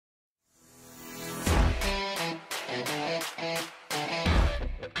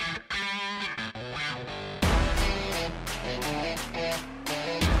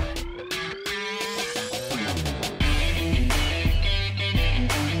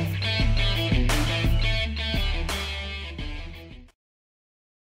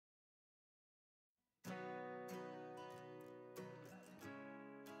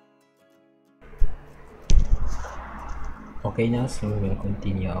Okay, now so we will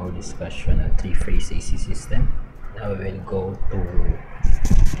continue our discussion on three-phase AC system. Now we will go to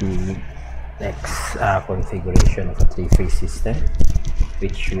the next configuration of a three-phase system,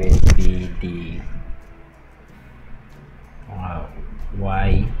 which will be the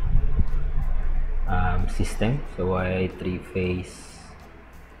Y system. So Y three-phase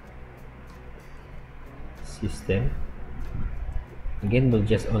system. Again, we'll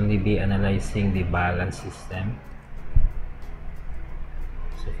just only be analyzing the balance system.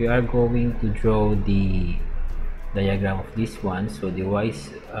 So if you are going to draw the diagram of this one, so the Y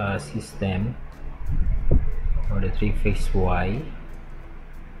system or the three-phase Y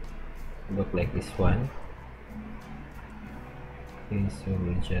look like this one. Okay, so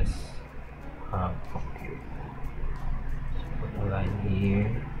we just have so put a line here,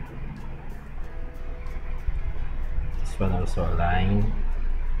 this one also a line,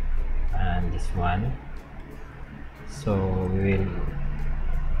 and this one. So we will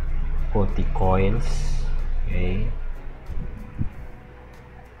put the coils. Okay,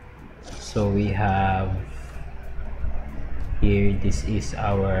 so we have here, this is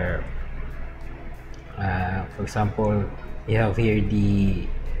our for example, you have here the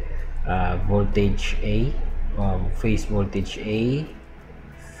voltage A, phase voltage A,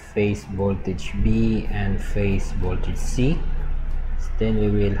 phase voltage B, and phase voltage C. Then we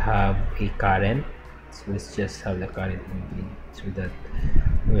will have a current. So let's just have the current in so that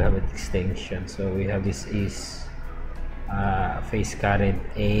we have a distinction. So we have this is phase current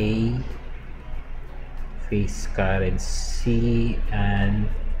A, phase current C, and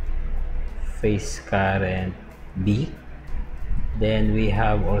phase current B. Then we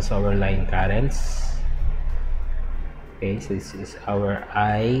have also our line currents. Okay, so this is our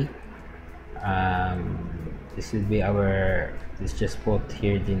I. This will be our, let's just put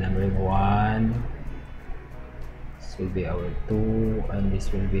here the number 1. This will be our 2, and this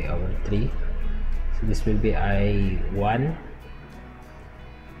will be our 3. So this will be I1,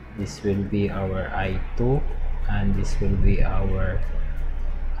 this will be our I2, and this will be our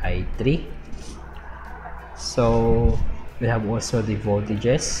I3. So we have also the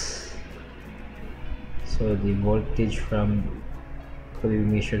voltages. So the voltage from we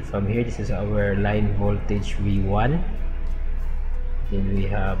measured from here, this is our line voltage V1. Then we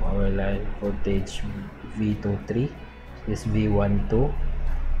have our line voltage V23, this V12.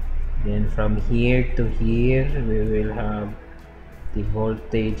 Then from here to here we will have the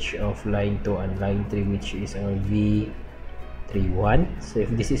voltage of line 2 and line 3, which is our V31. So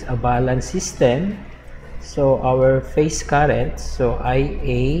if this is a balanced system, so our phase current, so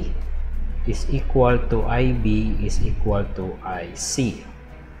IA is equal to IB is equal to IC.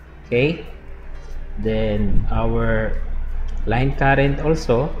 Okay, then our line current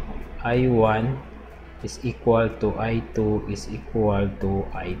also, I1 is equal to I2 is equal to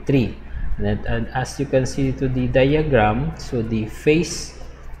I3. And as you can see to the diagram, so the phase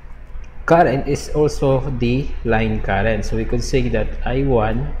current is also the line current. So we could say that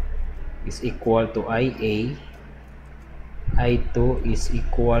I1 is equal to IA, I2 is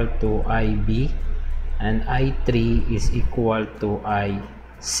equal to IB, and I3 is equal to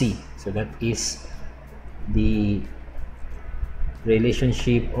IC. So that is the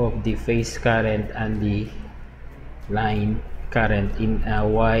relationship of the phase current and the line current in a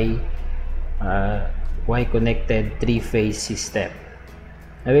Y connected three-phase system.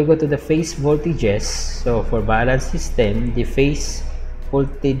 Now we go to the phase voltages. So for balanced system, the phase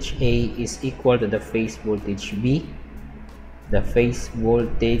voltage A is equal to the phase voltage B. The phase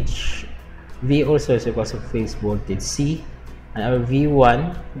voltage V also is equal to phase voltage C, and our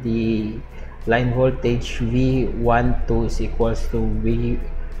V1, the line voltage V12 is equals to the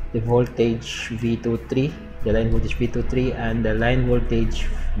voltage V23, the line voltage V23, and the line voltage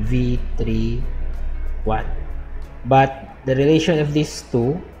V31. But the relation of these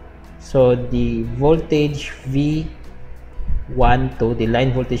two, so the voltage V12, the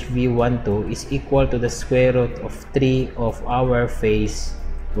line voltage V12 is equal to the square root of 3 of our phase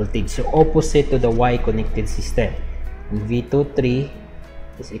voltage, so opposite to the Y connected system. And V23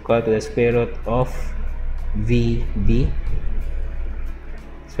 is equal to the square root of VB,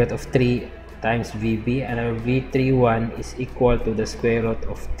 square root of 3 times VB, and our V31 is equal to the square root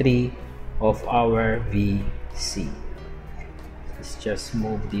of 3 of our VC. Let's just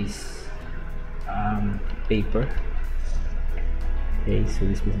move this paper. Okay, so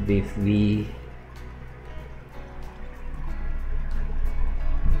this will be V.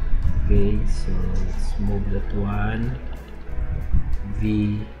 Okay, so let's move that one.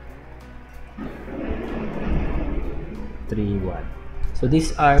 V31. So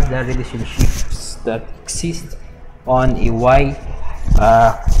these are the relationships that exist on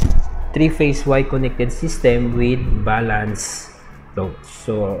a three-phase Y connected system with balance load.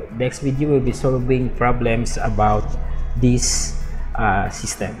 So next video will be solving problems about this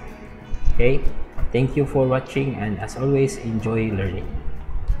system. Okay, thank you for watching, and as always, enjoy learning.